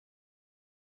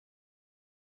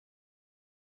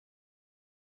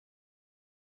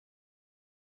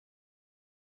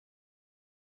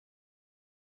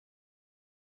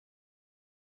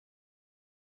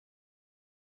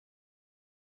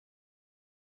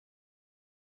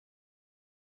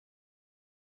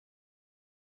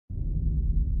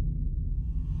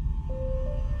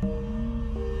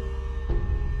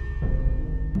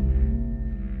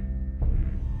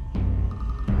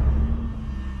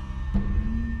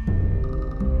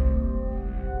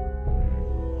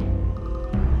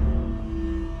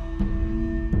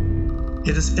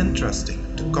It is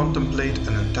interesting to contemplate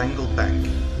an entangled bank,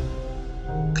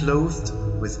 clothed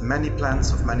with many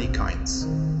plants of many kinds,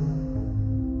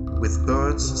 with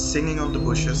birds singing on the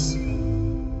bushes,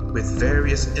 with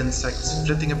various insects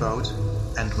flitting about,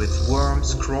 and with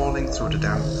worms crawling through the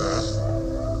damp earth,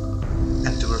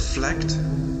 and to reflect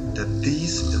that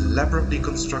these elaborately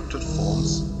constructed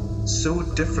forms, so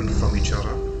different from each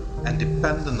other and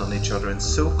dependent on each other in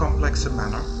so complex a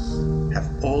manner,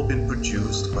 have all been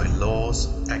produced by laws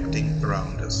acting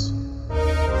around us.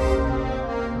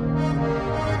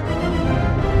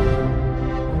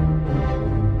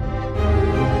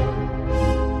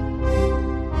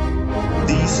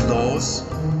 These laws,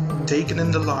 taken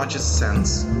in the largest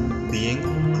sense,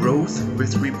 being growth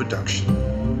with reproduction,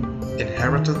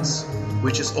 inheritance,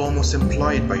 which is almost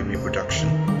implied by reproduction,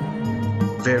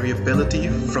 variability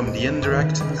from the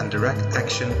indirect and direct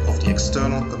action of the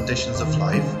external conditions of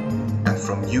life and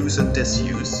from use and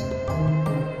disuse,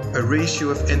 a ratio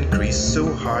of increase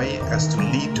so high as to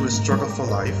lead to a struggle for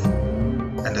life,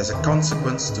 and as a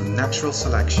consequence to natural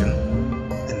selection,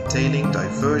 entailing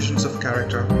divergence of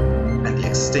character and the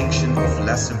extinction of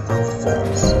less improved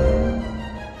forms.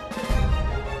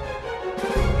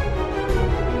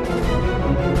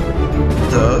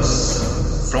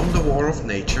 Thus, from the war of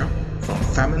nature, from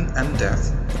famine and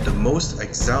death, the most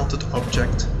exalted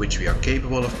object which we are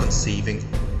capable of conceiving,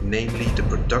 namely the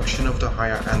production of the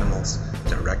higher animals,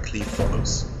 directly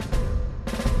follows.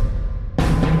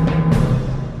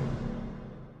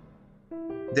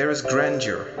 There is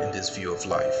grandeur in this view of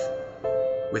life,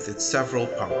 with its several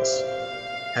parts,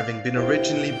 having been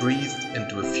originally breathed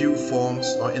into a few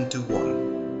forms or into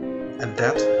one, and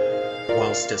that,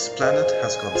 whilst this planet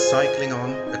has gone cycling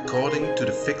on according to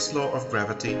the fixed law of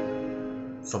gravity,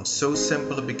 from so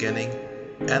simple a beginning,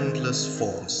 endless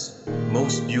forms,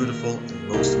 most beautiful and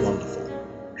most wonderful,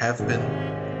 have been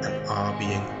and are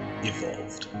being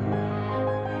evolved.